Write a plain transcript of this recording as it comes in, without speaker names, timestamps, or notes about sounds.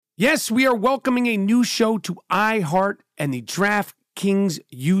Yes, we are welcoming a new show to iHeart and the DraftKings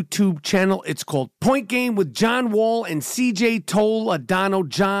YouTube channel. It's called Point Game with John Wall and CJ Toledano.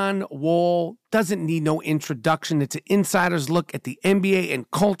 John Wall doesn't need no introduction. It's an insider's look at the NBA and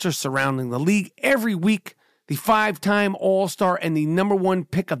culture surrounding the league. Every week, the five-time All-Star and the number one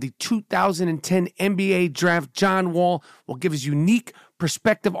pick of the 2010 NBA Draft, John Wall, will give his unique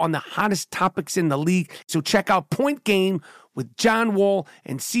perspective on the hottest topics in the league. So check out Point Game with John Wall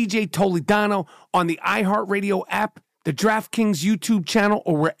and CJ Toledano on the iHeartRadio app, the DraftKings YouTube channel,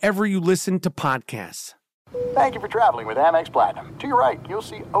 or wherever you listen to podcasts. Thank you for traveling with Amex Platinum. To your right, you'll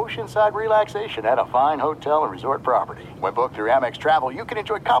see oceanside relaxation at a fine hotel and resort property. When booked through Amex Travel, you can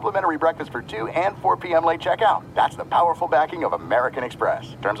enjoy complimentary breakfast for 2 and 4 p.m. late checkout. That's the powerful backing of American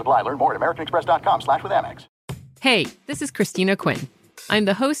Express. Terms apply. Learn more at americanexpress.com/withAmex. Hey, this is Christina Quinn. I'm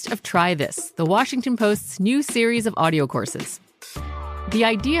the host of Try This, the Washington Post's new series of audio courses. The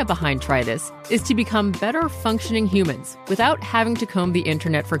idea behind Try This is to become better functioning humans without having to comb the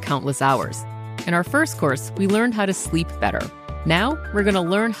internet for countless hours. In our first course, we learned how to sleep better. Now, we're going to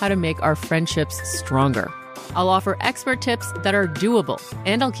learn how to make our friendships stronger. I'll offer expert tips that are doable,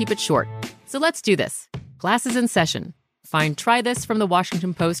 and I'll keep it short. So let's do this. Class is in session. Find Try This from the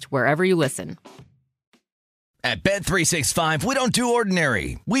Washington Post wherever you listen. At Bet365, we don't do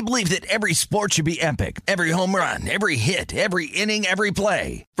ordinary. We believe that every sport should be epic. Every home run, every hit, every inning, every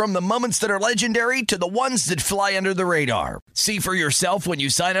play. From the moments that are legendary to the ones that fly under the radar. See for yourself when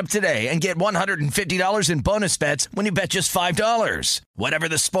you sign up today and get $150 in bonus bets when you bet just $5. Whatever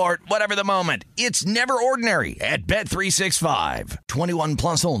the sport, whatever the moment, it's never ordinary at Bet365. 21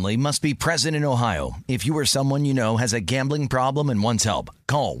 plus only. Must be present in Ohio. If you or someone you know has a gambling problem and wants help,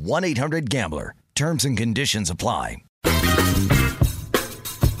 call 1-800-GAMBLER. Terms and conditions apply.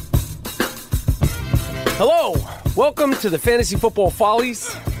 Hello, welcome to the Fantasy Football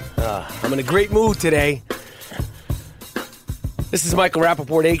Follies. I'm in a great mood today. This is Michael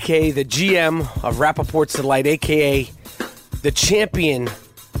Rappaport, a.k.a. the GM of Rappaport's Delight, a.k.a. the champion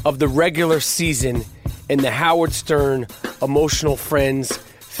of the regular season in the Howard Stern Emotional Friends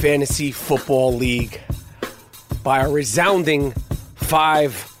Fantasy Football League by a resounding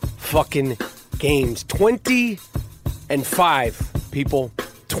 5 fucking games. 20-5, people.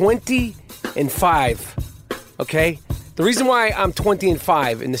 20-5. Okay? The reason why I'm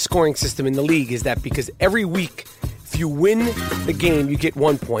 20-5 in the scoring system in the league is that because every week, if you win the game, you get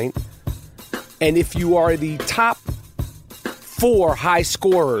 1 point. And if you are the top 4 high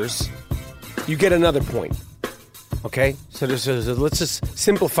scorers, you get another point. Okay? So let's just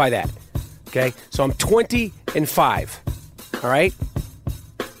simplify that. Okay? So I'm 20-5. All right?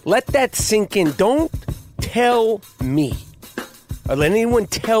 Let that sink in. Don't tell me or let anyone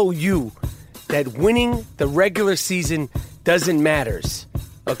tell you that winning the regular season doesn't matter.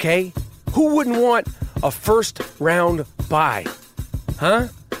 Okay? Who wouldn't want a first round bye? Huh?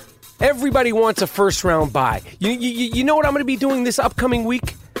 Everybody wants a first round bye. You know what I'm going to be doing this upcoming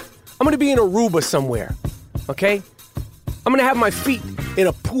week? I'm going to be in Aruba somewhere. Okay? I'm going to have my feet in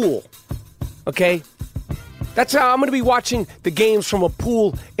a pool. Okay? That's how I'm going to be watching the games from a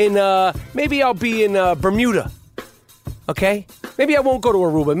pool in, maybe I'll be in Bermuda. Okay? Maybe I won't go to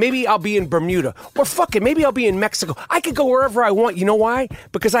Aruba. Maybe I'll be in Bermuda. Or fuck it, maybe I'll be in Mexico. I could go wherever I want. You know why?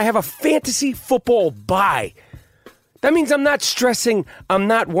 Because I have a fantasy football bye. That means I'm not stressing. I'm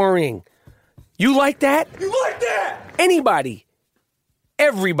not worrying. You like that? You like that? Anybody,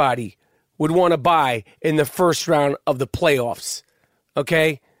 everybody would want to buy in the first round of the playoffs.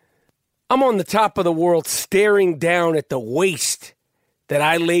 Okay? I'm on the top of the world staring down at the waste that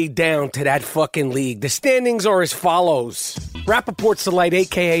I laid down to that fucking league. The standings are as follows. Rappaport's Delight,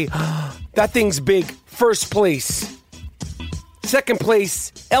 a.k.a. that thing's big. First place. Second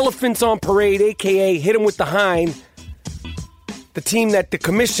place, Elephants on Parade, a.k.a. hit him with the hind. The team that the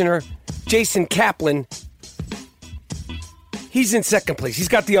commissioner, Jason Kaplan, he's in second place. He's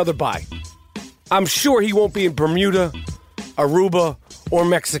got the other bye. I'm sure he won't be in Bermuda, Aruba, or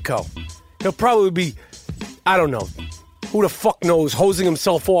Mexico. He'll probably be, I don't know, who the fuck knows, hosing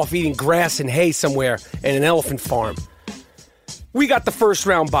himself off eating grass and hay somewhere in an elephant farm. We got the first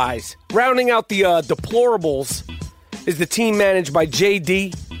round buys. Rounding out the deplorables is the team managed by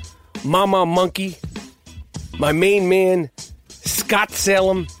JD, Mama Monkey, my main man, Scott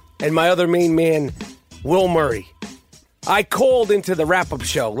Salem, and my other main man, Will Murray. I called into the wrap-up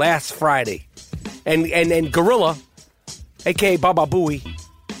show last Friday, and Gorilla, a.k.a. Baba Booey,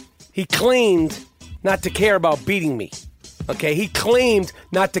 he claimed not to care about beating me. Okay, he claimed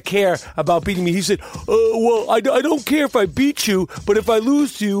not to care about beating me. He said, well, I don't care if I beat you, but if I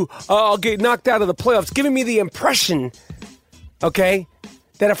lose to you, I'll get knocked out of the playoffs. Giving me the impression, okay,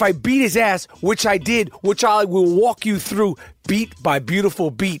 that if I beat his ass, which I did, which I will walk you through beat by beautiful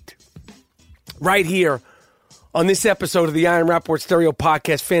beat, right here on this episode of the Iron Rappaport Stereo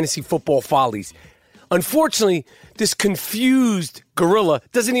Podcast, Fantasy Football Follies. Unfortunately, this confused gorilla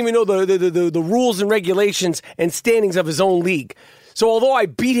doesn't even know the rules and regulations and standings of his own league. So although I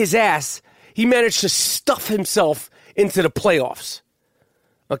beat his ass, he managed to stuff himself into the playoffs.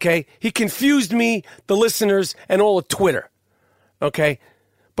 Okay? He confused me, the listeners, and all of Twitter. Okay?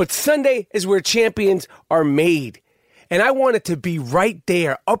 But Sunday is where champions are made. And I wanted to be right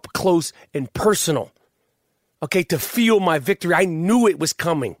there, up close and personal. Okay? To feel my victory. I knew it was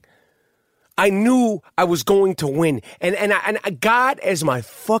coming. I knew I was going to win. And God as my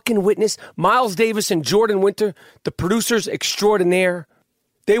fucking witness, Miles Davis and Jordan Winter, the producers extraordinaire,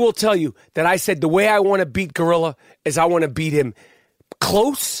 they will tell you that I said the way I want to beat Gorilla is I want to beat him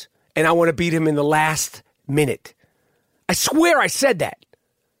close and I want to beat him in the last minute. I swear I said that.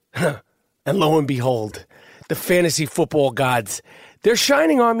 And lo and behold, the fantasy football gods, they're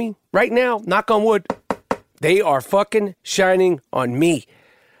shining on me right now. Knock on wood. They are fucking shining on me.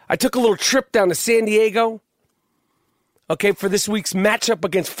 I took a little trip down to San Diego, okay, for this week's matchup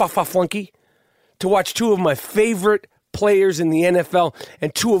against Fafa Flunky to watch two of my favorite players in the NFL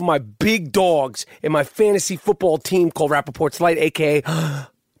and two of my big dogs in my fantasy football team called Rappaport's Light, a.k.a.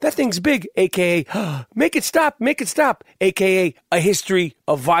 That thing's big, a.k.a. Make it stop, a.k.a. A history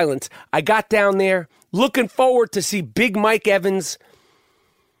of violence. I got down there looking forward to see Big Mike Evans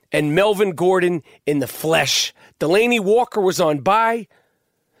and Melvin Gordon in the flesh. Delaney Walker was on bye.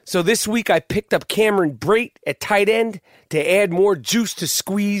 So this week I picked up Cameron Brate at tight end to add more juice to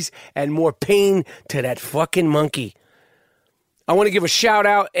squeeze and more pain to that fucking monkey. I want to give a shout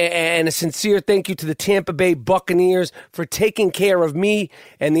out and a sincere thank you to the Tampa Bay Buccaneers for taking care of me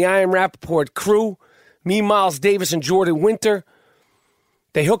and the Iron Rappaport crew, me, Miles Davis, and Jordan Winter.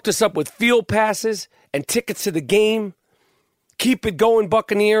 They hooked us up with field passes and tickets to the game. Keep it going,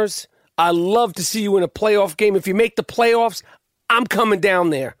 Buccaneers. I love to see you in a playoff game. If you make the playoffs, I'm coming down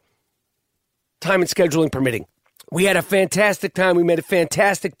there. Time and scheduling permitting. We had a fantastic time. We met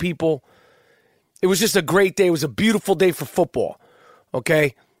fantastic people. It was just a great day. It was a beautiful day for football.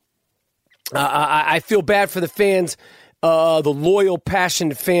 Okay? I feel bad for the fans, the loyal,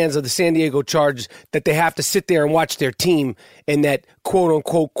 passionate fans of the San Diego Chargers, that they have to sit there and watch their team in that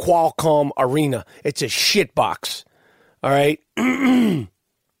quote-unquote Qualcomm arena. It's a shitbox. All right?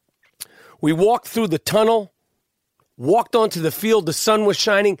 We walked through the tunnel, walked onto the field, the sun was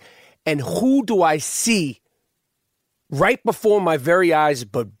shining, and who do I see right before my very eyes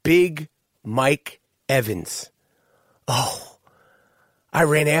but Big Mike Evans? Oh, I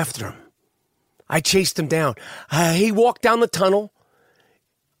ran after him. I chased him down. He walked down the tunnel.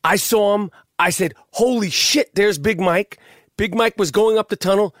 I saw him. I said, holy shit, there's Big Mike. Big Mike was going up the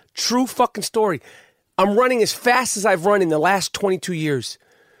tunnel. True fucking story. I'm running as fast as I've run in the last 22 years.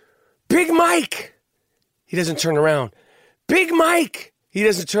 Big Mike! He doesn't turn around. Big Mike! He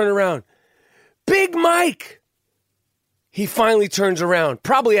doesn't turn around. Big Mike! He finally turns around,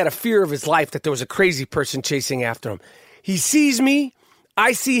 probably out of fear of his life that there was a crazy person chasing after him. He sees me.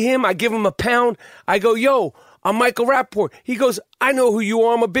 I see him. I give him a pound. I go, yo, I'm Michael Rappaport. He goes, I know who you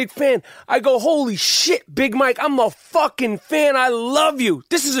are. I'm a big fan. I go, holy shit, Big Mike. I'm a fucking fan. I love you.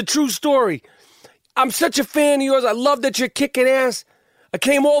 This is a true story. I'm such a fan of yours. I love that you're kicking ass. I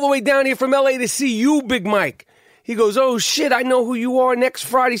came all the way down here from L.A. to see you, Big Mike. He goes, oh, shit, I know who you are. Next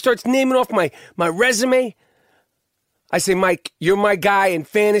Friday, starts naming off my resume. I say, Mike, you're my guy in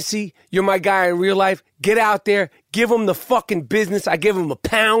fantasy. You're my guy in real life. Get out there. Give him the fucking business. I give him a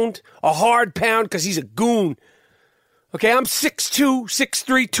pound, a hard pound, because he's a goon. Okay, I'm 6'2",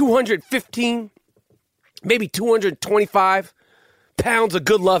 6'3", 215, maybe 225 pounds of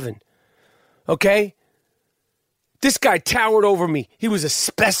good loving. Okay? This guy towered over me. He was a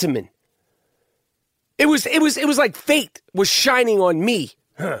specimen. It was like fate was shining on me,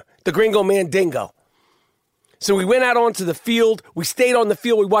 the Gringo Mandingo. So we went out onto the field. We stayed on the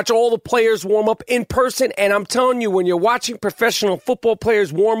field. We watched all the players warm up in person. And I'm telling you, when you're watching professional football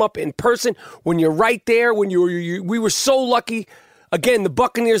players warm up in person, when you're right there, we were so lucky. Again, the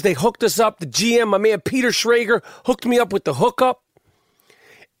Buccaneers, they hooked us up. The GM, my man Peter Schrager, hooked me up with the hookup.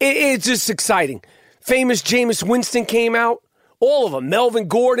 It's just exciting. Famous Jameis Winston came out. All of them. Melvin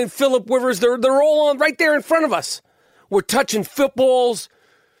Gordon, Phillip Rivers, they're all on right there in front of us. We're touching footballs,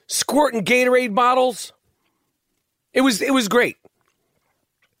 squirting Gatorade bottles. It was great.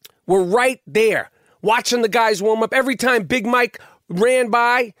 We're right there, watching the guys warm up. Every time Big Mike ran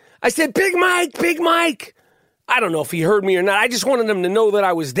by, I said, Big Mike, Big Mike. I don't know if he heard me or not. I just wanted him to know that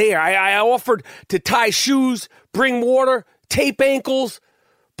I was there. I offered to tie shoes, bring water, tape ankles,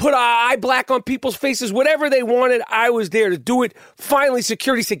 put eye black on people's faces, whatever they wanted, I was there to do it. Finally,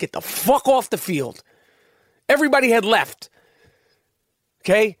 security said, get the fuck off the field. Everybody had left.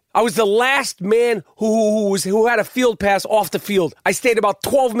 Okay? I was the last man who had a field pass off the field. I stayed about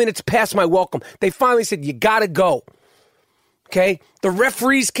 12 minutes past my welcome. They finally said, you gotta go. Okay? The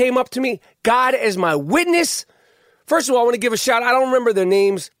referees came up to me. God as my witness. First of all, I want to give a shout out. I don't remember their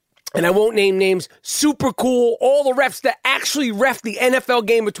names. And I won't name names, super cool. All the refs that actually ref the NFL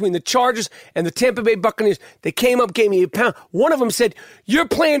game between the Chargers and the Tampa Bay Buccaneers, they came up, gave me a pound. One of them said, you're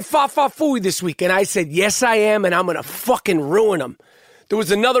playing Fafafui this week. And I said, yes, I am, and I'm going to fucking ruin them. There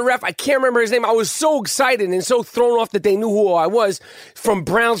was another ref, I can't remember his name. I was so excited and so thrown off that they knew who I was, from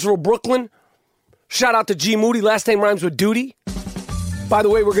Brownsville, Brooklyn. Shout out to G. Moody, last name rhymes with Duty. By the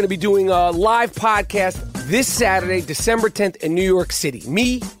way, we're going to be doing a live podcast this Saturday, December 10th in New York City.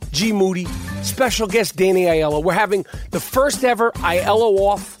 Me, G. Moody, special guest Danny Aiello. We're having the first ever Aiello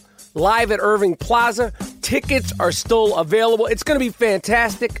Off live at Irving Plaza. Tickets are still available. It's going to be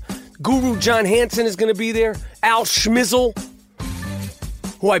fantastic. Guru John Hansen is going to be there. Al Schmizzle,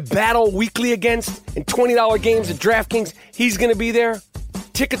 who I battle weekly against in $20 games at DraftKings, he's going to be there.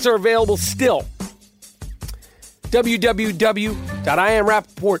 Tickets are available still.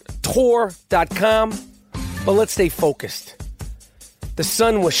 www.IamRappaportTour.com. But let's stay focused. The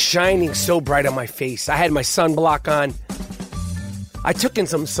sun was shining so bright on my face. I had my sunblock on. I took in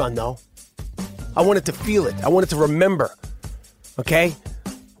some sun, though. I wanted to feel it. I wanted to remember. Okay?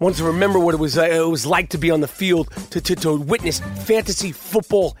 I wanted to remember what it was like to be on the field, to witness fantasy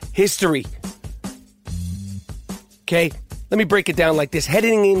football history. Okay? Let me break it down like this.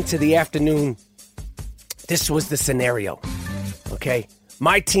 Heading into the afternoon, this was the scenario. Okay?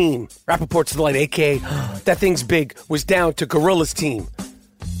 My team, Rappaport's Delight, a.k.a. That Thing's Big, was down to Gorilla's team,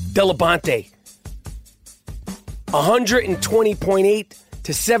 Delabonte. 120.8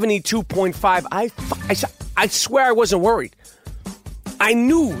 to 72.5. I swear I wasn't worried. I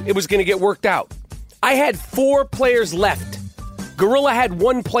knew it was going to get worked out. I had 4 players left. Gorilla had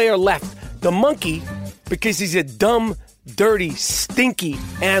 1 player left. The monkey, because he's a dumb, dirty, stinky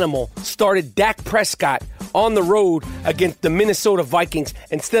animal, started Dak Prescott on the road against the Minnesota Vikings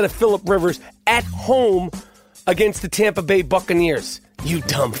instead of Phillip Rivers at home against the Tampa Bay Buccaneers. You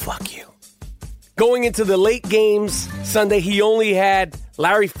dumb fuck you. Going into the late games Sunday, he only had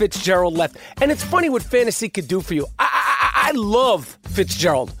Larry Fitzgerald left. And it's funny what fantasy could do for you. I love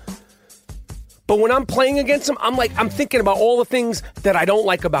Fitzgerald. But when I'm playing against him, I'm thinking about all the things that I don't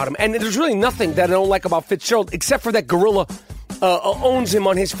like about him. And there's really nothing that I don't like about Fitzgerald except for that Gorilla owns him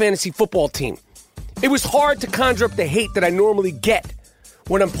on his fantasy football team. It was hard to conjure up the hate that I normally get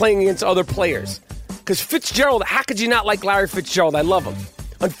when I'm playing against other players. Because Fitzgerald, how could you not like Larry Fitzgerald? I love him.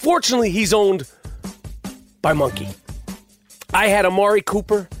 Unfortunately, he's owned by Monkey. I had Amari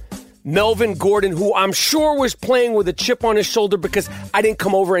Cooper, Melvin Gordon, who I'm sure was playing with a chip on his shoulder because I didn't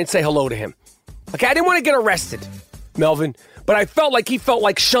come over and say hello to him. Okay, I didn't want to get arrested, Melvin, but I felt like he felt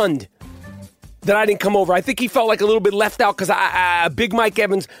like shunned that I didn't come over. I think he felt like a little bit left out because Big Mike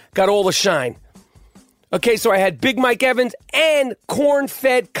Evans got all the shine. Okay, so I had Big Mike Evans and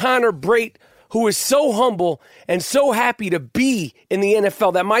corn-fed Connor Brate, who is so humble and so happy to be in the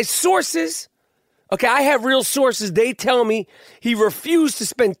NFL that my sources, okay, I have real sources, they tell me he refused to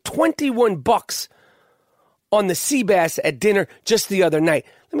spend $21 on the sea bass at dinner just the other night.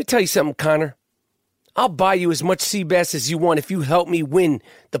 Let me tell you something, Connor. I'll buy you as much sea bass as you want if you help me win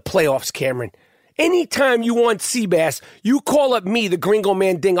the playoffs, Cameron. Anytime you want sea bass, you call up me, the Gringo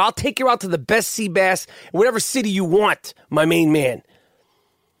Mandingo. I'll take you out to the best sea bass in whatever city you want, my main man.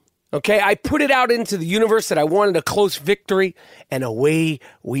 Okay, I put it out into the universe that I wanted a close victory, and away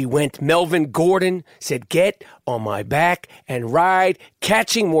we went. Melvin Gordon said, get on my back and ride,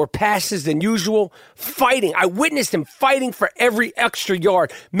 catching more passes than usual, fighting. I witnessed him fighting for every extra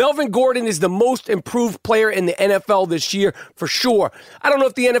yard. Melvin Gordon is the most improved player in the NFL this year, for sure. I don't know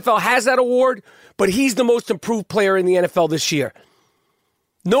if the NFL has that award, but he's the most improved player in the NFL this year.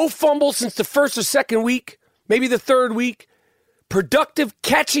 No fumble since the first or second week, maybe the third week. Productive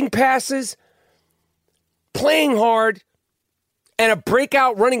catching passes, playing hard, and a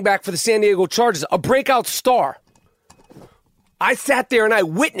breakout running back for the San Diego Chargers, a breakout star. I sat there and I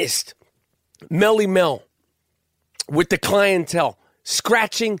witnessed Melly Mel with the clientele,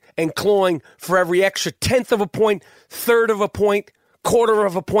 scratching and clawing for every extra tenth of a point, third of a point, quarter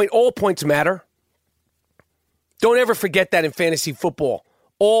of a point. All points matter. Don't ever forget that in fantasy football.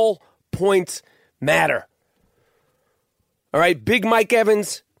 All points matter. All right, Big Mike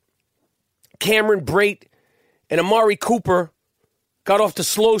Evans, Cameron Brate, and Amari Cooper got off to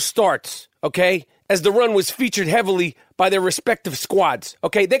slow starts, okay? as the run was featured heavily by their respective squads.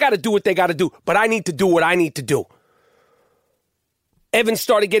 Okay, they got to do what they got to do, but I need to do what I need to do. Evans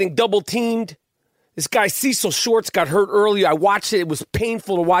started getting double-teamed. This guy, Cecil Shorts, got hurt early. I watched it. It was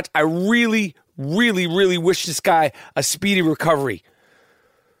painful to watch. I really, really, really wish this guy a speedy recovery.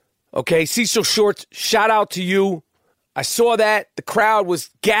 Okay, Cecil Shorts, shout out to you. I saw that. The crowd was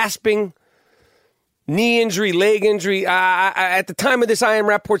gasping. Knee injury, leg injury. At the time of this I Am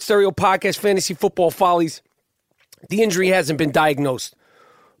Rapport Stereo podcast, Fantasy Football Follies, the injury hasn't been diagnosed.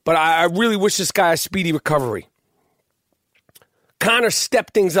 But I really wish this guy a speedy recovery. Connor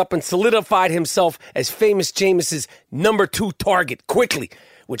stepped things up and solidified himself as Famous Jameis's number 2 target quickly,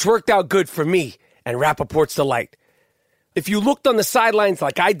 which worked out good for me and Rappaport's delight. If you looked on the sidelines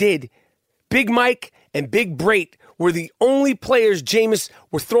like I did, Big Mike and Big Brait were the only players Jameis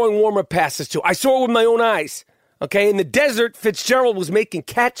were throwing warm-up passes to. I saw it with my own eyes. Okay, in the desert, Fitzgerald was making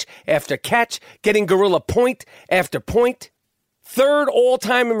catch after catch, getting gorilla point after point. 3rd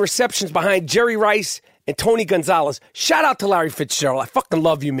all-time in receptions behind Jerry Rice and Tony Gonzalez. Shout out to Larry Fitzgerald. I fucking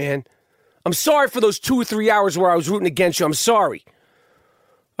love you, man. I'm sorry for those 2 or 3 hours where I was rooting against you. I'm sorry.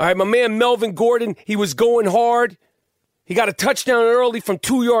 All right, my man Melvin Gordon, he was going hard. He got a touchdown early from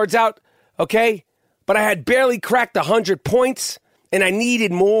 2 yards out, okay? But I had barely cracked 100 points, and I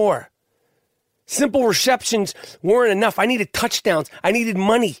needed more. Simple receptions weren't enough. I needed touchdowns. I needed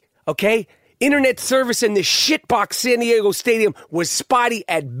money, okay? Internet service in this shitbox San Diego Stadium was spotty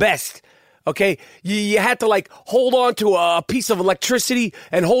at best. Okay, you had to like hold on to a piece of electricity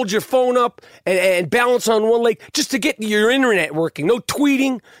and hold your phone up and balance on one leg just to get your internet working. No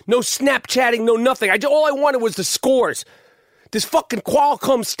tweeting, no Snapchatting, no nothing. All I wanted was the scores. This fucking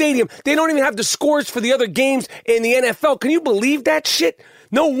Qualcomm Stadium, they don't even have the scores for the other games in the NFL. Can you believe that shit?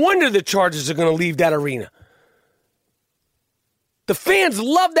 No wonder the Chargers are going to leave that arena. The fans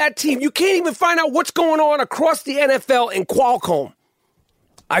love that team. You can't even find out what's going on across the NFL in Qualcomm.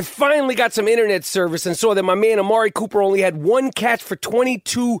 I finally got some internet service and saw that my man Amari Cooper only had 1 catch for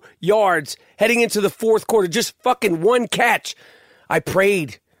 22 yards heading into the 4th quarter. Just fucking 1 catch. I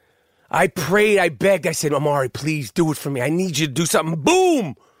prayed, I begged. I said, Amari, please do it for me. I need you to do something.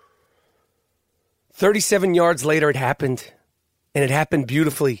 Boom! 37 yards later, it happened. And it happened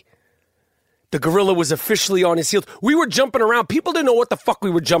beautifully. The gorilla was officially on his heels. We were jumping around. People didn't know what the fuck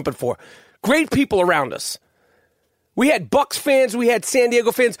we were jumping for. Great people around us. We had Bucks fans, we had San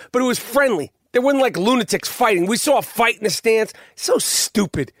Diego fans, but it was friendly. There wasn't like lunatics fighting. We saw a fight in the stands. So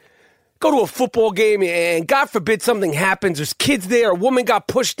stupid. Go to a football game and God forbid something happens. There's kids there. A woman got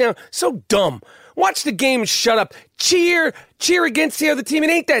pushed down. So dumb. Watch the game and shut up. Cheer against the other team. It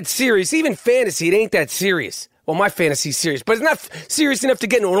ain't that serious. Even fantasy, it ain't that serious. Well, my fantasy's serious, but it's not serious enough to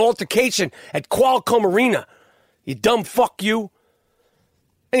get into an altercation at Qualcomm Arena. You dumb fuck you.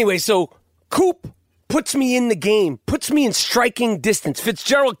 Anyway, so Coop puts me in the game, puts me in striking distance.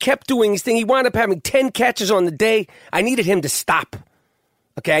 Fitzgerald kept doing his thing. He wound up having 10 catches on the day. I needed him to stop.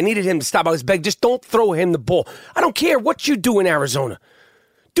 Okay, I needed him to stop. I was begging, just don't throw him the ball. I don't care what you do in Arizona.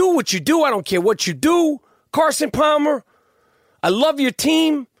 Do what you do. I don't care what you do. Carson Palmer, I love your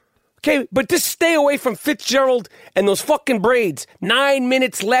team. Okay, but just stay away from Fitzgerald and those fucking braids. 9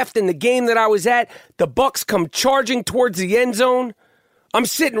 minutes left in the game that I was at. The Bucks come charging towards the end zone. I'm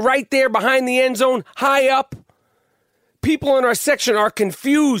sitting right there behind the end zone, high up. People in our section are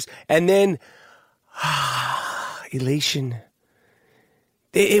confused. And then, elation.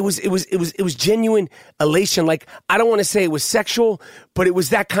 It was genuine elation. Like, I don't want to say it was sexual, but it was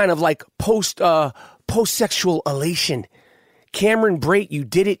that kind of like post-sexual elation. Cameron Brate, you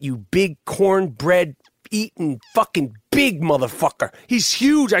did it, you big cornbread eating fucking big motherfucker. He's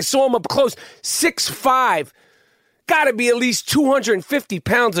huge. I saw him up close. 6'5". Gotta be at least 250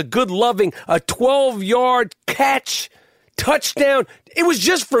 pounds of good loving. A 12-yard catch, touchdown. It was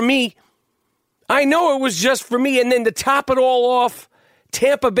just for me. I know it was just for me. And then to top it all off,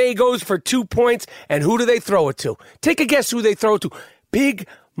 Tampa Bay goes for 2 points. And who do they throw it to? Take a guess who they throw it to. Big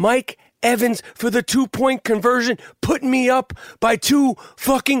Mike Evans for the 2-point conversion, putting me up by 2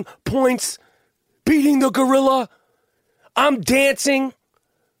 fucking points, beating the gorilla. I'm dancing.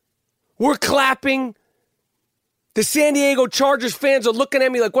 We're clapping. The San Diego Chargers fans are looking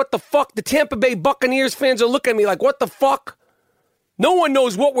at me like, what the fuck? The Tampa Bay Buccaneers fans are looking at me like, what the fuck? No one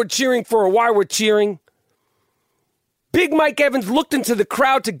knows what we're cheering for or why we're cheering. Big Mike Evans looked into the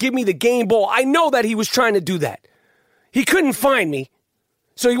crowd to give me the game ball. I know that he was trying to do that. He couldn't find me,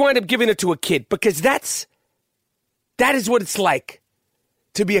 so he wound up giving it to a kid, because that is what it's like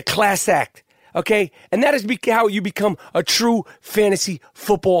to be a class act. Okay? And that is how you become a true fantasy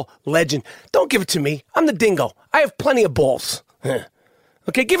football legend. Don't give it to me. I'm the dingo. I have plenty of balls.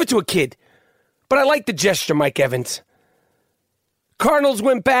 Okay? Give it to a kid. But I like the gesture, Mike Evans. Cardinals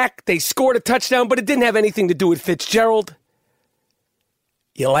went back. They scored a touchdown, but it didn't have anything to do with Fitzgerald.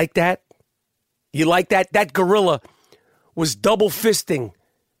 You like that? You like that? That gorilla was double fisting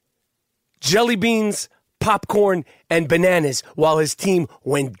jelly beans, popcorn, and bananas while his team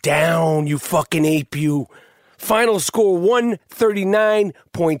went down, you fucking ape, you. Final score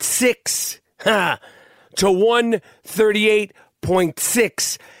 139.6 to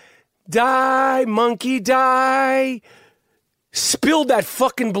 138.6. Die, monkey, die. Spilled that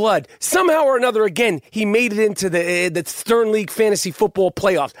fucking blood. Somehow or another, again, he made it into the Stern League Fantasy Football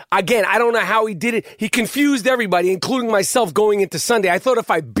playoffs. Again, I don't know how he did it. He confused everybody, including myself, going into Sunday. I thought if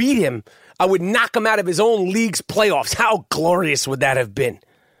I beat him, I would knock him out of his own league's playoffs. How glorious would that have been?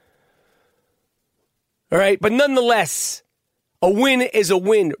 All right, but nonetheless, a win is a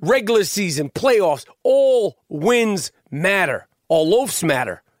win. Regular season, playoffs, all wins matter. All loafs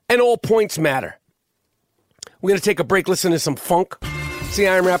matter. And all points matter. We're going to take a break, listen to some funk. It's the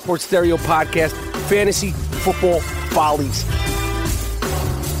Iron Rappaport Stereo Podcast, Fantasy Football Follies.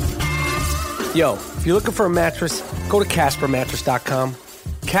 Yo, if you're looking for a mattress, go to CasperMattress.com.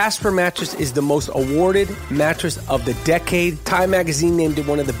 Casper Mattress is the most awarded mattress of the decade. Time Magazine named it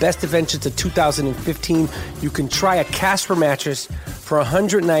one of the best inventions of 2015. You can try a Casper mattress for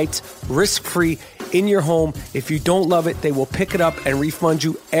 100 nights, risk-free, in your home. If you don't love it, they will pick it up and refund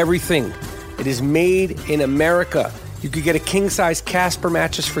you everything. It is made in America. You could get a king-size Casper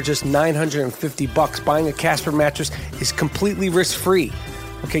mattress for just $950. Buying a Casper mattress is completely risk-free.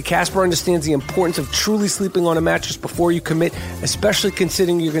 Okay, Casper understands the importance of truly sleeping on a mattress before you commit, especially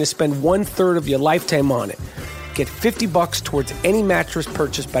considering you're going to spend 1/3 of your lifetime on it. Get $50 towards any mattress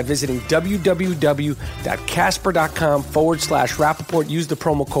purchase by visiting www.casper.com/Rappaport. Use the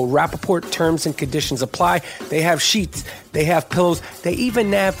promo code Rappaport. Terms and conditions apply. They have sheets. They have pillows. They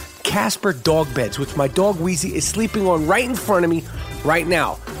even have Casper dog beds, which my dog Wheezy is sleeping on right in front of me right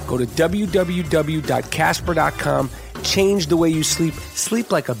now. Go to www.casper.com. Change the way you sleep.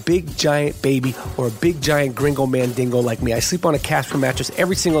 Sleep like a big giant baby or a big giant gringo mandingo like me. I sleep on a Casper mattress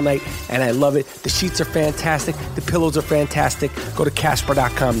every single night, and I love it. The sheets are fantastic. The pillows are fantastic. Go to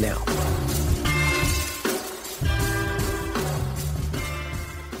Casper.com now.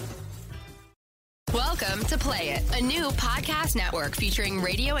 Welcome to Play It, a new podcast network featuring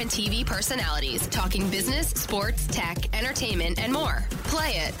radio and TV personalities talking business, sports, tech, entertainment, and more.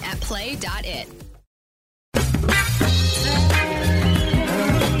 Play it at play.it.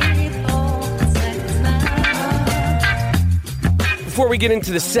 Before we get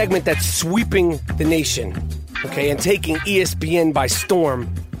into the segment that's sweeping the nation, okay, and taking ESPN by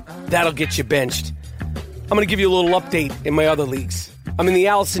storm, that'll get you benched. I'm going to give you a little update in my other leagues. I'm in the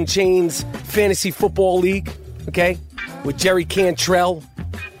Allison Chains Fantasy Football League, okay, with Jerry Cantrell,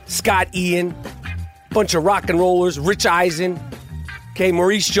 Scott Ian, bunch of rock and rollers, Rich Eisen, okay,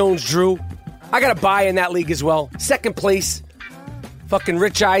 Maurice Jones-Drew. I got a bye in that league as well. Second place, fucking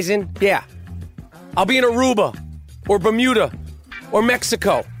Rich Eisen. Yeah. I'll be in Aruba or Bermuda or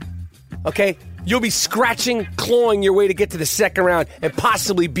Mexico. Okay? You'll be scratching, clawing your way to get to the second round and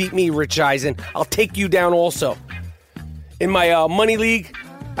possibly beat me, Rich Eisen. I'll take you down also. In my money league,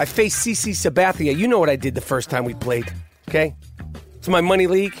 I faced CC Sabathia. You know what I did the first time we played. Okay? It's my money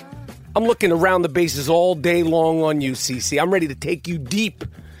league. I'm looking around the bases all day long on you, CC. I'm ready to take you deep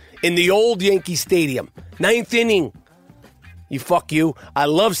in the old Yankee Stadium. 9th inning. You. I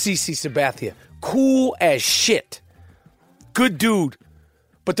love CC Sabathia. Cool as shit. Good dude.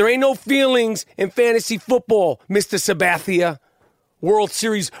 But there ain't no feelings in fantasy football, Mr. Sabathia. World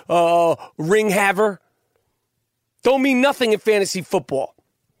Series ring haver. Don't mean nothing in fantasy football.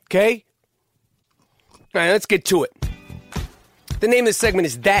 Okay? All right, let's get to it. The name of the segment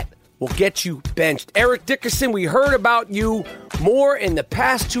is That Will Get You Benched. Eric Dickerson, we heard about you more in the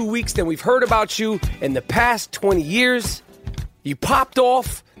past 2 weeks than we've heard about you in the past 20 years. You popped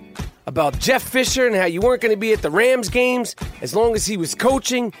off about Jeff Fisher and how you weren't going to be at the Rams games as long as he was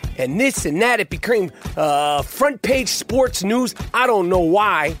coaching and this and that. It became front page sports news. I don't know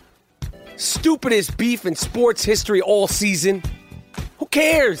why. Stupidest beef in sports history all season. Who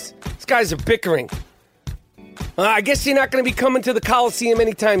cares? These guys are bickering. I guess you're not going to be coming to the Coliseum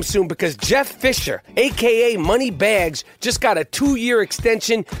anytime soon because Jeff Fisher, a.k.a. Money Bags, just got a 2-year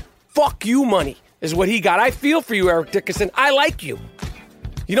extension. Fuck you, money, is what he got. I feel for you, Eric Dickerson. I like you.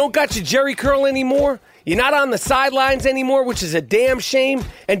 You don't got your Jerry curl anymore. You're not on the sidelines anymore, which is a damn shame.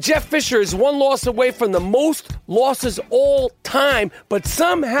 And Jeff Fisher is one loss away from the most losses all time, but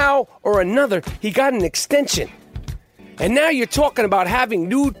somehow or another, he got an extension. And now you're talking about having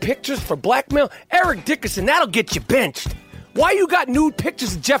nude pictures for blackmail? Eric Dickerson, that'll get you benched. Why you got nude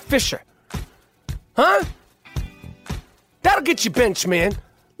pictures of Jeff Fisher? Huh? That'll get you benched, man.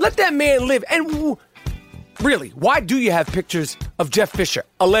 Let that man live. And really, why do you have pictures of Jeff Fisher?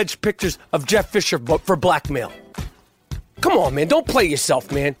 Alleged pictures of Jeff Fisher for blackmail? Come on, man. Don't play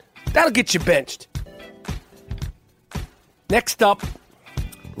yourself, man. That'll get you benched. Next up,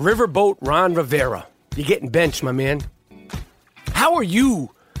 Riverboat Ron Rivera. You're getting benched, my man. How are you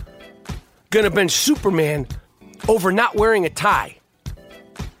going to bench Superman over not wearing a tie?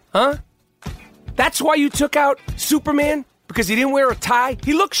 Huh? That's why you took out Superman? Because he didn't wear a tie?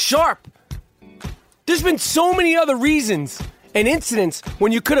 He looks sharp. There's been so many other reasons and incidents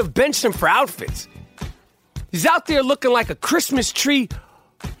when you could have benched him for outfits. He's out there looking like a Christmas tree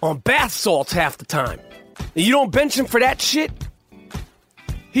on bath salts half the time. And you don't bench him for that shit?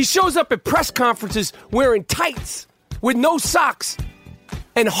 He shows up at press conferences wearing tights with no socks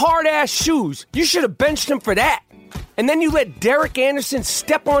and hard-ass shoes. You should have benched him for that. And then you let Derek Anderson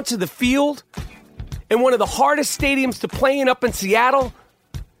step onto the field in one of the hardest stadiums to play in up in Seattle,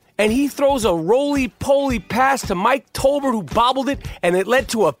 and he throws a roly-poly pass to Mike Tolbert, who bobbled it, and it led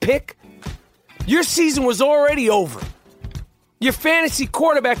to a pick. Your season was already over. Your fantasy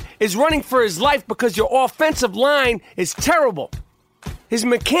quarterback is running for his life because your offensive line is terrible. His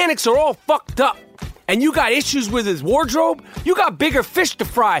mechanics are all fucked up. And you got issues with his wardrobe? You got bigger fish to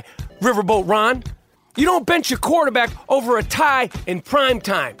fry, Riverboat Ron. You don't bench your quarterback over a tie in prime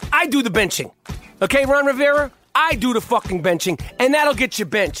time. I do the benching. Okay, Ron Rivera? I do the fucking benching, and that'll get you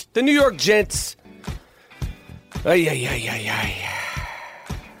benched. The New York Jets. You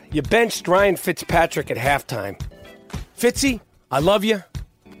benched Ryan Fitzpatrick at halftime. Fitzy, I love you,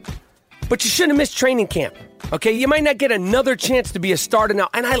 but you shouldn't have missed training camp. Okay, you might not get another chance to be a starter now,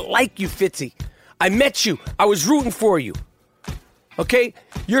 and I like you, Fitzy. I met you. I was rooting for you. Okay,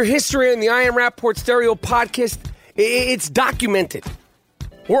 your history on the I Am Rapport Stereo podcast, it's documented.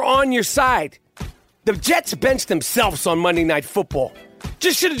 We're on your side. The Jets benched themselves on Monday Night Football.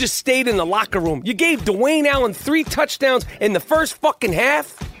 Should have just stayed in the locker room. You gave Dwayne Allen 3 touchdowns in the first fucking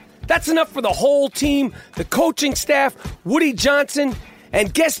half. That's enough for the whole team, the coaching staff, Woody Johnson,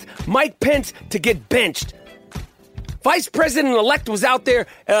 and guest Mike Pence to get benched. Vice President-elect was out there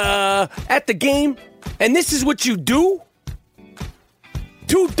at the game, and this is what you do?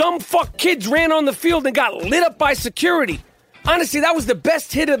 2 dumb fuck kids ran on the field and got lit up by security. Honestly, that was the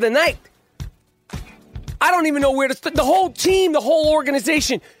best hit of the night. I don't even know where to start. The whole team, the whole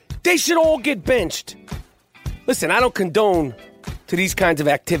organization, they should all get benched. Listen, I don't condone to these kinds of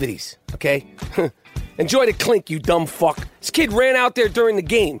activities, okay? Enjoy the clink, you dumb fuck. This kid ran out there during the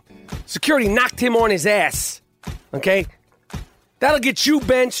game. Security knocked him on his ass, okay? That'll get you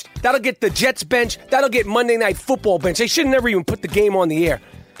benched. That'll get the Jets benched. That'll get Monday Night Football benched. They should have never even put the game on the air.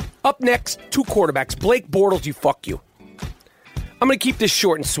 Up next, 2 quarterbacks. Blake Bortles, you fuck you. I'm going to keep this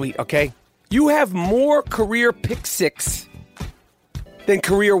short and sweet, okay? You have more career pick six than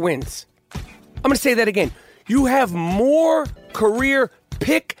career wins. I'm going to say that again. You have more career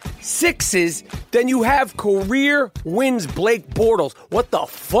pick sixes than you have career wins, Blake Bortles. What the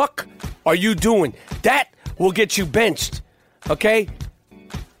fuck are you doing? That will get you benched, okay?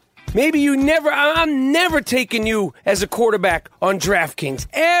 Maybe I'm never taking you as a quarterback on DraftKings.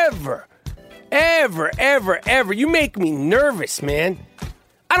 Ever. You make me nervous, man.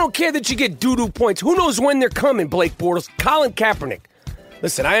 I don't care that you get doo-doo points. Who knows when they're coming, Blake Bortles? Colin Kaepernick.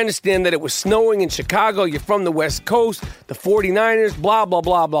 Listen, I understand that it was snowing in Chicago. You're from the West Coast. The 49ers, blah, blah,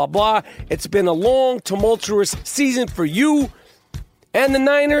 blah, blah, blah. It's been a long, tumultuous season for you and the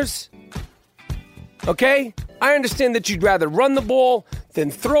Niners. Okay? I understand that you'd rather run the ball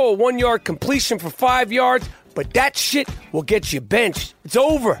than throw a 1-yard completion for 5 yards, but that shit will get you benched. It's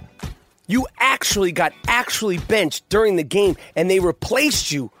over. You got benched during the game, and they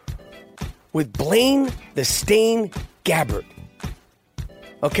replaced you with Blaine the Stain Gabbert.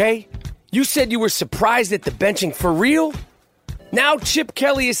 Okay? You said you were surprised at the benching. For real? Now Chip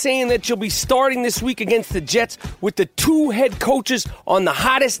Kelly is saying that you'll be starting this week against the Jets with the 2 head coaches on the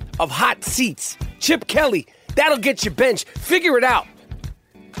hottest of hot seats. Chip Kelly, that'll get you benched. Figure it out.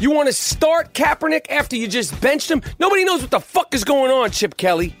 You want to start Kaepernick after you just benched him? Nobody knows what the fuck is going on, Chip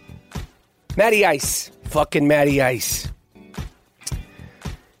Kelly. Matty Ice. Fucking Matty Ice.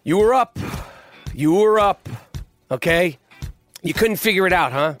 You were up. Okay? You couldn't figure it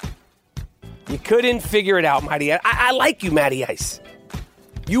out, huh? You couldn't figure it out, Matty Ice. I like you, Matty Ice.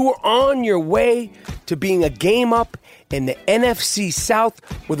 You were on your way to being a game up in the NFC South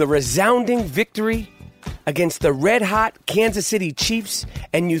with a resounding victory against the red-hot Kansas City Chiefs,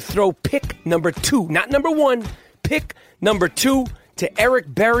 and you throw pick number 2, not number 1, pick number 2 to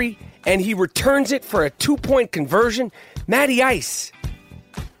Eric Berry, and he returns it for a 2-point conversion. Matty Ice,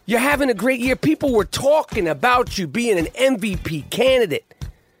 You're having a great year. People were talking about you being an MVP candidate.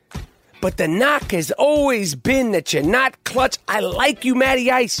 But the knock has always been that you're not clutch. I like you, Matty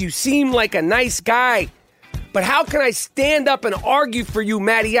Ice. You seem like a nice guy. But how can I stand up and argue for you,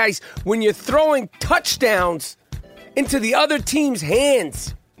 Matty Ice, when you're throwing touchdowns into the other team's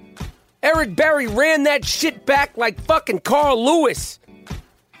hands? Eric Berry ran that shit back like fucking Carl Lewis.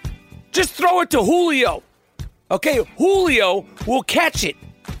 Just throw it to Julio. Okay, Julio will catch it.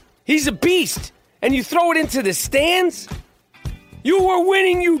 He's a beast. And you throw it into the stands? You were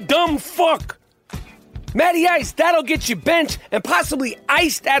winning, you dumb fuck. Matty Ice, that'll get you benched and possibly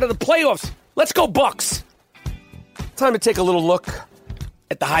iced out of the playoffs. Let's go Bucks. Time to take a little look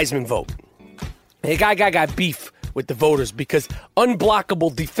at the Heisman vote. Hey, guy got beef with the voters because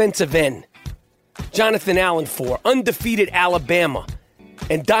unblockable defensive end Jonathan Allen for undefeated Alabama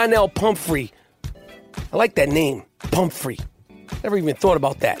and Donnell Pumphrey. I like that name, Pumphrey. Never even thought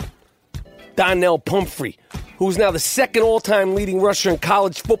about that. Donnell Pumphrey, who's now the second all-time leading rusher in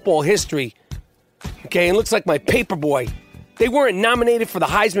college football history. Okay, and looks like my paper boy. They weren't nominated for the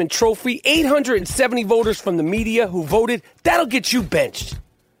Heisman Trophy. 870 voters from the media who voted. That'll get you benched.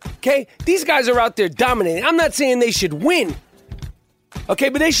 Okay? These guys are out there dominating. I'm not saying they should win. Okay,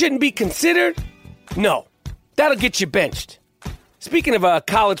 but they shouldn't be considered? No. That'll get you benched. Speaking of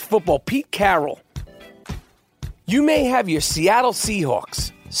college football, Pete Carroll. You may have your Seattle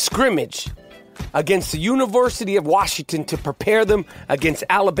Seahawks scrimmage against the University of Washington to prepare them against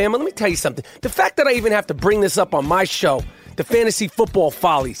Alabama. Let me tell you something. The fact that I even have to bring this up on my show, the Fantasy Football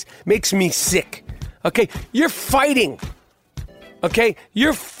Follies, makes me sick. Okay? You're fighting. Okay?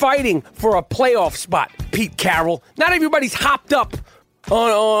 You're fighting for a playoff spot, Pete Carroll. Not everybody's hopped up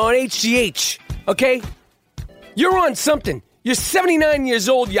on HGH. Okay? You're on something. You're 79 years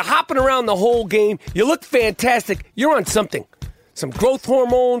old. You're hopping around the whole game. You look fantastic. You're on something. Some growth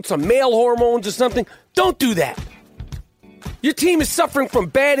hormones, some male hormones or something. Don't do that. Your team is suffering from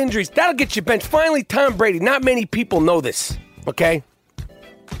bad injuries. That'll get you benched. Finally, Tom Brady. Not many people know this, okay?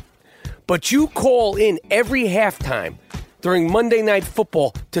 But you call in every halftime during Monday Night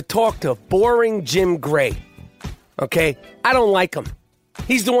Football to talk to boring Jim Gray, okay? I don't like him.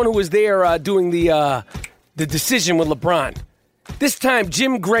 He's the one who was there doing the decision with LeBron. This time,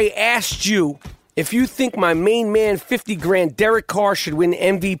 Jim Gray asked you if you think my main man, 50 grand, Derek Carr, should win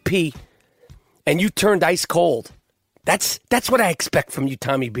MVP, and you turned ice cold. That's what I expect from you,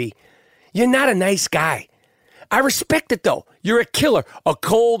 Tommy B. You're not a nice guy. I respect it, though. You're a killer, a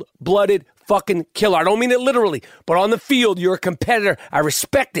cold-blooded fucking killer. I don't mean it literally, but on the field, you're a competitor. I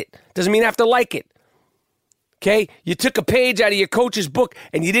respect it. Doesn't mean I have to like it. Okay? You took a page out of your coach's book,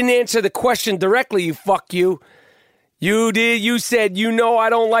 and you didn't answer the question directly, you fuck you. You did. You said, I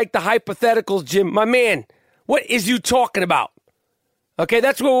don't like the hypotheticals, Jim. My man, what is you talking about? Okay,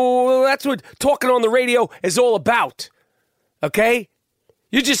 that's what talking on the radio is all about. Okay?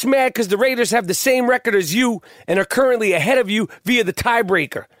 You're just mad because the Raiders have the same record as you and are currently ahead of you via the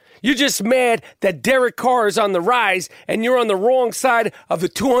tiebreaker. You're just mad that Derek Carr is on the rise and you're on the wrong side of the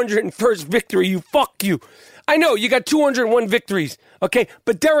 201st victory. You fuck you. I know, you got 201 victories, okay?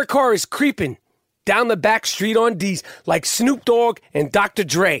 But Derek Carr is creeping down the back street on D's like Snoop Dogg and Dr.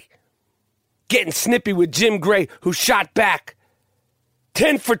 Dre. Getting snippy with Jim Gray, who shot back.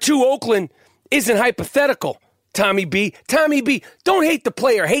 10 for 2 Oakland isn't hypothetical, Tommy B. Tommy B, don't hate the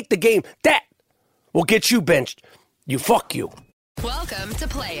player, hate the game. That will get you benched. You fuck you. Welcome to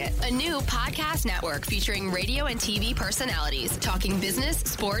Play It, a new podcast network featuring radio and TV personalities talking business,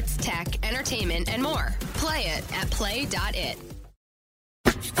 sports, tech, entertainment, and more. Play it at play.it.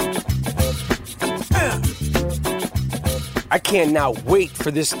 I can't now wait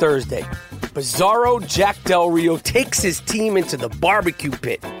for this Thursday. Bizarro Jack Del Rio takes his team into the barbecue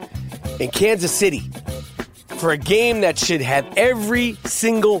pit in Kansas City for a game that should have every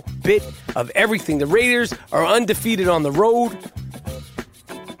single bit of everything. The Raiders are undefeated on the road.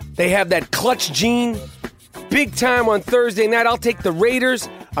 They have that clutch gene. Big time on Thursday night. I'll take the Raiders.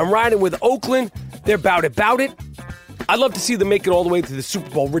 I'm riding with Oakland. They're about it. I'd love to see them make it all the way to the Super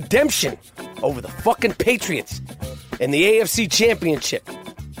Bowl. Redemption over the fucking Patriots in the AFC Championship.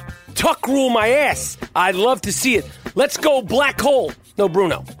 Tuck rule my ass. I'd love to see it. Let's go Black Hole. No,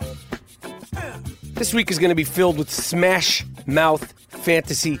 Bruno. This week is going to be filled with Smash Mouth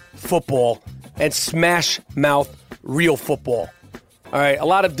fantasy football and Smash Mouth real football. All right, a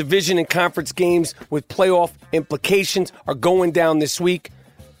lot of division and conference games with playoff implications are going down this week.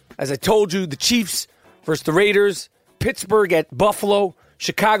 As I told you, the Chiefs versus the Raiders, Pittsburgh at Buffalo,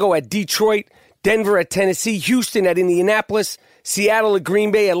 Chicago at Detroit, Denver at Tennessee, Houston at Indianapolis, Seattle at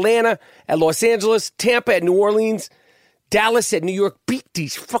Green Bay, Atlanta at Los Angeles, Tampa at New Orleans, Dallas at New York. Beat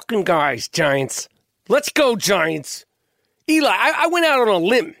these fucking guys, Giants. Let's go, Giants. Eli, I went out on a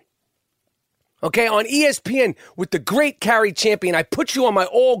limb. Okay, on ESPN with the great Carrie Champion. I put you on my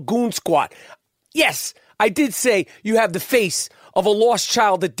all-goon squad. Yes, I did say you have the face of a lost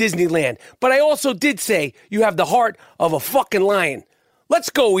child at Disneyland. But I also did say you have the heart of a fucking lion. Let's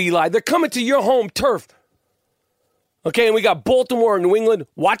go, Eli. They're coming to your home turf. Okay, and we got Baltimore and New England.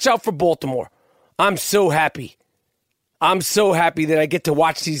 Watch out for Baltimore. I'm so happy. I'm so happy that I get to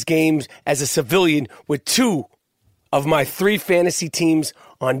watch these games as a civilian with 2 of my 3 fantasy teams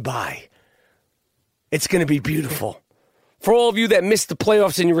on bye. It's going to be beautiful. For all of you that missed the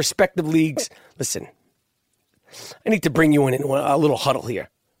playoffs in your respective leagues, listen, I need to bring you in a little huddle here.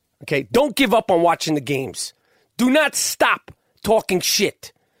 Okay? Don't give up on watching the games. Do not stop talking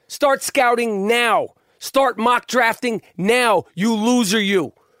shit. Start scouting now. Start mock drafting now, you loser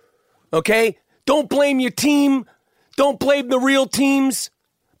you. Okay? Don't blame your team. Don't blame the real teams.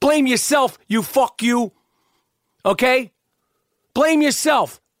 Blame yourself, you fuck you. Okay? Blame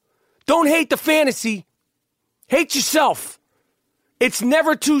yourself. Don't hate the fantasy. Hate yourself. It's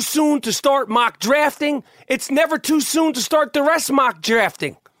never too soon to start mock drafting. It's never too soon to start the rest mock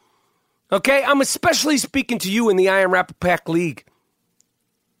drafting. Okay? I'm especially speaking to you in the I Am Rappaport League.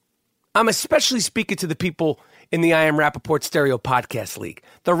 I'm especially speaking to the people in the I Am Rappaport Stereo Podcast League,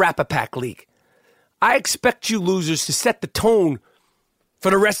 the Rappapack League. I expect you losers to set the tone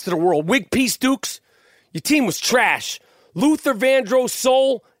for the rest of the world. Wig Peace Dukes, your team was trash. Luther Vandross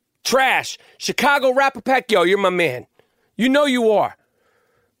Soul, trash. Chicago Rappapack, yo, you're my man. You know you are.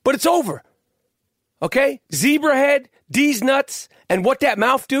 But it's over. Okay? Zebrahead, D's Nuts, and What That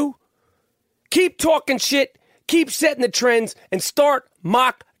Mouth Do? Keep talking shit, keep setting the trends, and start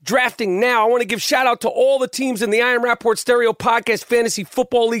mock drafting now. I want to give shout out to all the teams in the I Am Rappaport Stereo Podcast Fantasy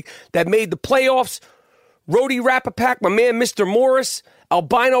Football League that made the playoffs. Rody Rappapack, my man Mr. Morris,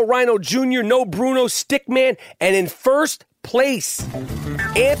 Albino Rhino Jr., No Bruno, Stickman, and in first place,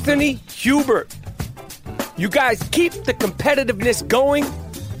 Anthony Hubert. You guys keep the competitiveness going.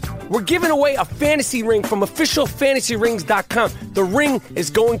 We're giving away a fantasy ring from officialfantasyrings.com. The ring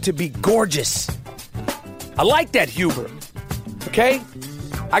is going to be gorgeous. I like that, Hubert. Okay?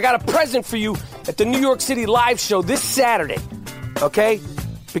 I got a present for you at the New York City live show this Saturday. Okay?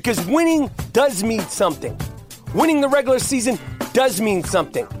 Because winning does mean something. Winning the regular season does mean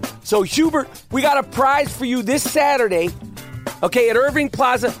something. So, Hubert, we got a prize for you this Saturday, okay, at Irving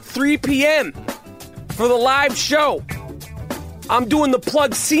Plaza, 3 p.m. for the live show. I'm doing the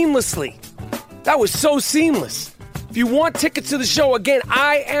plug seamlessly. That was so seamless. If you want tickets to the show, again,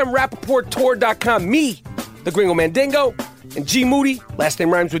 I am RappaportTour.com. Me, the Gringo Mandingo, and G Moody, last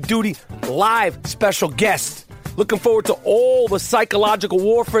name rhymes with duty, live special guest. Looking forward to all the psychological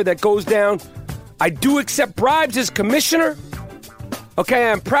warfare that goes down. I do accept bribes as commissioner.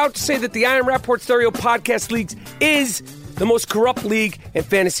 Okay, I'm proud to say that the I Am Rappaport Stereo Podcast Leagues is the most corrupt league in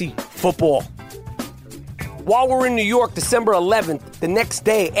fantasy football. While we're in New York, December 11th, the next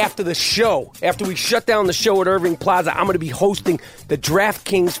day after the show, after we shut down the show at Irving Plaza, I'm going to be hosting the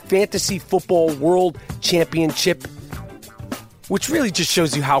DraftKings Fantasy Football World Championship, which really just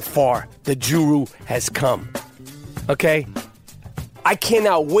shows you how far the Juru has come. Okay? I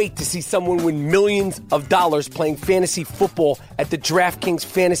cannot wait to see someone win millions of dollars playing fantasy football at the DraftKings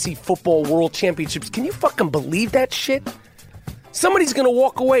Fantasy Football World Championships. Can you fucking believe that shit? Somebody's gonna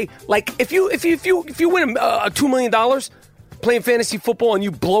walk away like if you win $2 million playing fantasy football and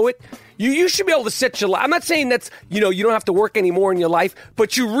you blow it, you should be able to set your life. I'm not saying that's you don't have to work anymore in your life,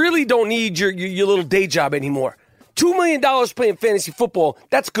 but you really don't need your little day job anymore. $2 million playing fantasy football,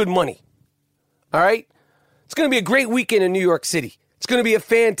 that's good money. All right? It's going to be a great weekend in New York City. It's going to be a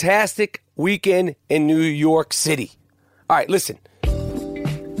fantastic weekend in New York City. All right, listen.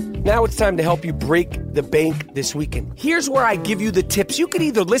 Now it's time to help you break the bank this weekend. Here's where I give you the tips. You could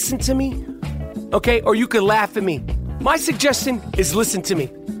either listen to me, okay, or you could laugh at me. My suggestion is listen to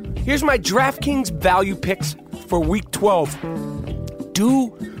me. Here's my DraftKings value picks for Week 12. Do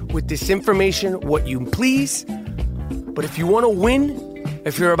with this information what you please, but if you want to win,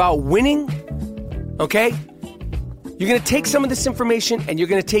 if you're about winning, okay, you're going to take some of this information and you're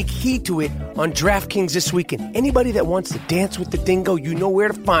going to take heed to it on DraftKings this weekend. Anybody that wants to dance with the dingo, you know where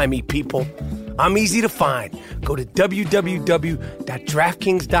to find me, people. I'm easy to find. Go to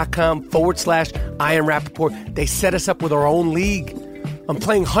www.draftkings.com/I Am Rappaport. They set us up with our own league. I'm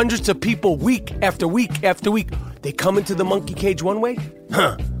playing hundreds of people week after week after week. They come into the monkey cage one way,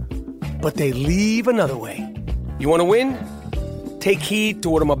 but they leave another way. You want to win? Take heed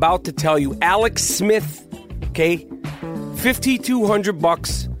to what I'm about to tell you. Alex Smith, okay,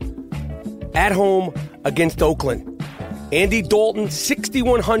 $5,200 at home against Oakland. Andy Dalton,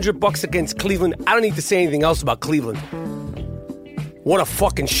 $6,100 against Cleveland. I don't need to say anything else about Cleveland. What a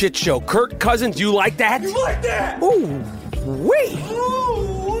fucking shit show. Kirk Cousins, you like that? You like that? Ooh, wait.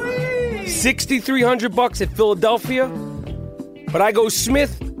 Ooh, wee. $6,300 at Philadelphia. But I go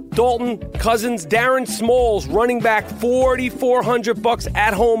Smith, Dalton, Cousins, Darren Smalls, running back, $4,400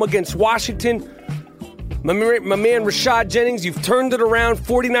 at home against Washington. My man Rashad Jennings, you've turned it around,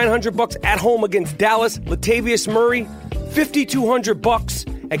 $4,900 at home against Dallas. Latavius Murray,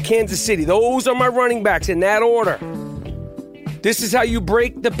 $5,200 at Kansas City. Those are my running backs in that order. This is how you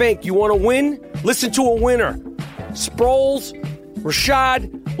break the bank. You want to win? Listen to a winner. Sproles, Rashad,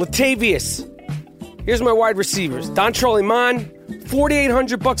 Latavius. Here's my wide receivers. Dontrell Iman,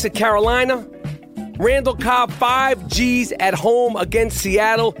 $4,800 at Carolina. Randall Cobb, 5 G's at home against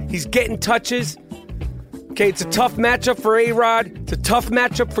Seattle. He's getting touches. Okay, it's a tough matchup for A-Rod. It's a tough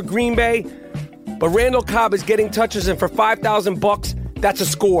matchup for Green Bay. But Randall Cobb is getting touches, and for $5,000, that's a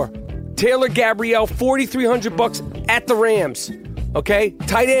score. Taylor Gabrielle, $4,300 at the Rams. Okay,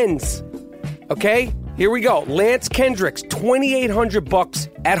 tight ends. Okay, here we go. Lance Kendricks, $2,800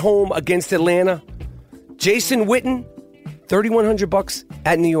 at home against Atlanta. Jason Witten, $3,100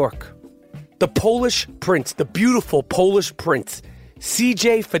 at New York. The Polish Prince, the beautiful Polish Prince,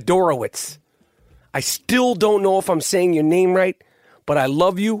 CJ Fedorowicz. I still don't know if I'm saying your name right, but I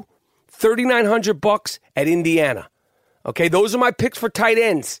love you. $3,900 at Indiana. Okay, those are my picks for tight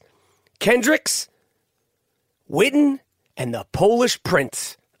ends. Kendricks, Witten, and the Polish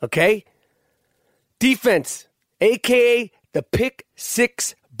Prince. Okay? Defense, a.k.a. the pick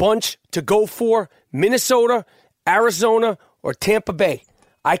six bunch to go for Minnesota, Arizona, or Tampa Bay.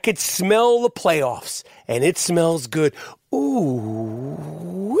 I could smell the playoffs, and it smells good.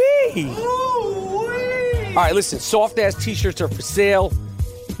 Ooh-wee. All right, listen, soft-ass T-shirts are for sale.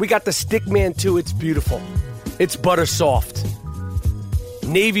 We got the Stickman, too. It's beautiful. It's butter soft.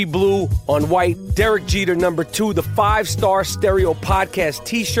 Navy blue on white. Derek Jeter, number 2. The 5-Star Stereo Podcast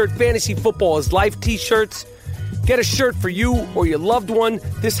T-shirt. Fantasy Football is Life T-shirts. Get a shirt for you or your loved one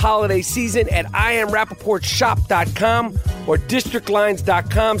this holiday season at IamRappaportShop.com or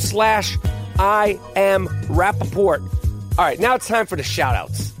DistrictLines.com/IamRappaport. All right, now it's time for the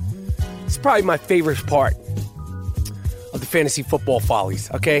shout-outs. It's probably my favorite part of the Fantasy Football Follies,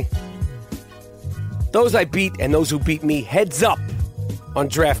 okay? Those I beat and those who beat me, heads up on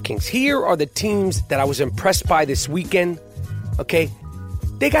DraftKings. Here are the teams that I was impressed by this weekend, okay?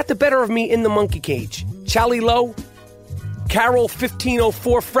 They got the better of me in the monkey cage. Charlie Lowe, Carol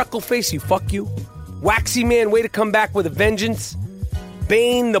 1504, Freckleface, you fuck you. Waxy Man, way to come back with a vengeance.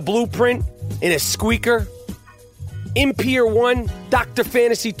 Bane, the blueprint, in a squeaker. Impier 1, Dr.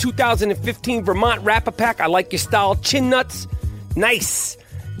 Fantasy 2015, Vermont Rappapack, I like your style. Chin Nuts, nice.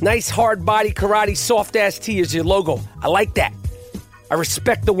 Nice hard body karate, soft ass tee is your logo. I like that. I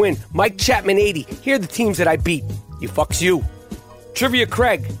respect the win. Mike Chapman 80, here are the teams that I beat. You fucks you. Trivia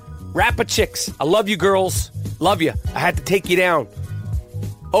Craig, Rappa Chicks, I love you girls. Love you. I had to take you down.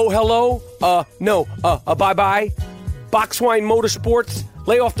 Oh, hello? No. Bye-bye. Boxwine Motorsports,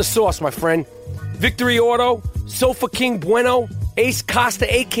 lay off the sauce, my friend. Victory Auto, Sofa King Bueno, Ace Costa,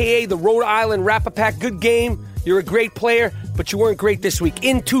 a.k.a. the Rhode Island Rappapack. Good game. You're a great player, but you weren't great this week.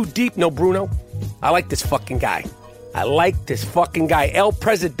 In Too Deep, no Bruno. I like this fucking guy. El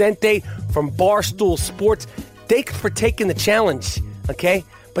Presidente from Barstool Sports. Thanks for taking the challenge, okay?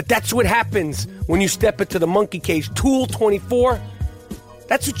 But that's what happens when you step into the monkey cage. Tool 24,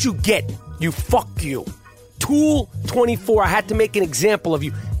 that's what you get. You fuck you. Tool 24, I had to make an example of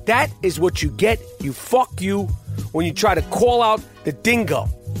you. That is what you get. You fuck you when you try to call out the dingo.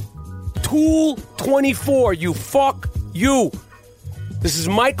 Tool 24, you fuck you. This is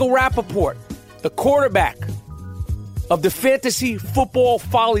Michael Rappaport, the quarterback of the Fantasy Football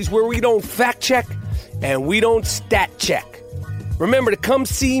Follies, where we don't fact check and we don't stat check. Remember to come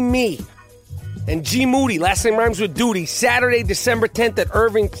see me and G Moody, last name rhymes with duty, Saturday, December 10th at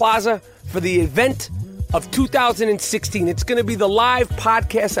Irving Plaza for the event of 2016. It's going to be the live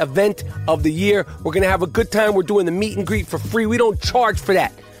podcast event of the year. We're going to have a good time. We're doing the meet and greet for free. We don't charge for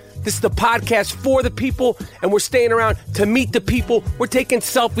that. This is the podcast for the people, and we're staying around to meet the people. We're taking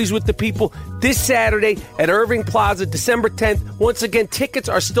selfies with the people this Saturday at Irving Plaza, December 10th. Once again, tickets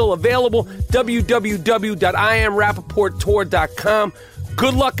are still available. www.IamRappaportTour.com.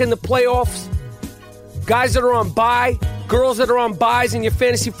 Good luck in the playoffs. Guys that are on bye, girls that are on byes in your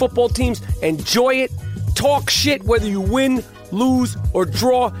fantasy football teams, enjoy it. Talk shit whether you win, lose, or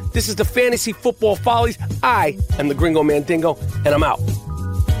draw. This is the Fantasy Football Follies. I am the Gringo Mandingo, and I'm out.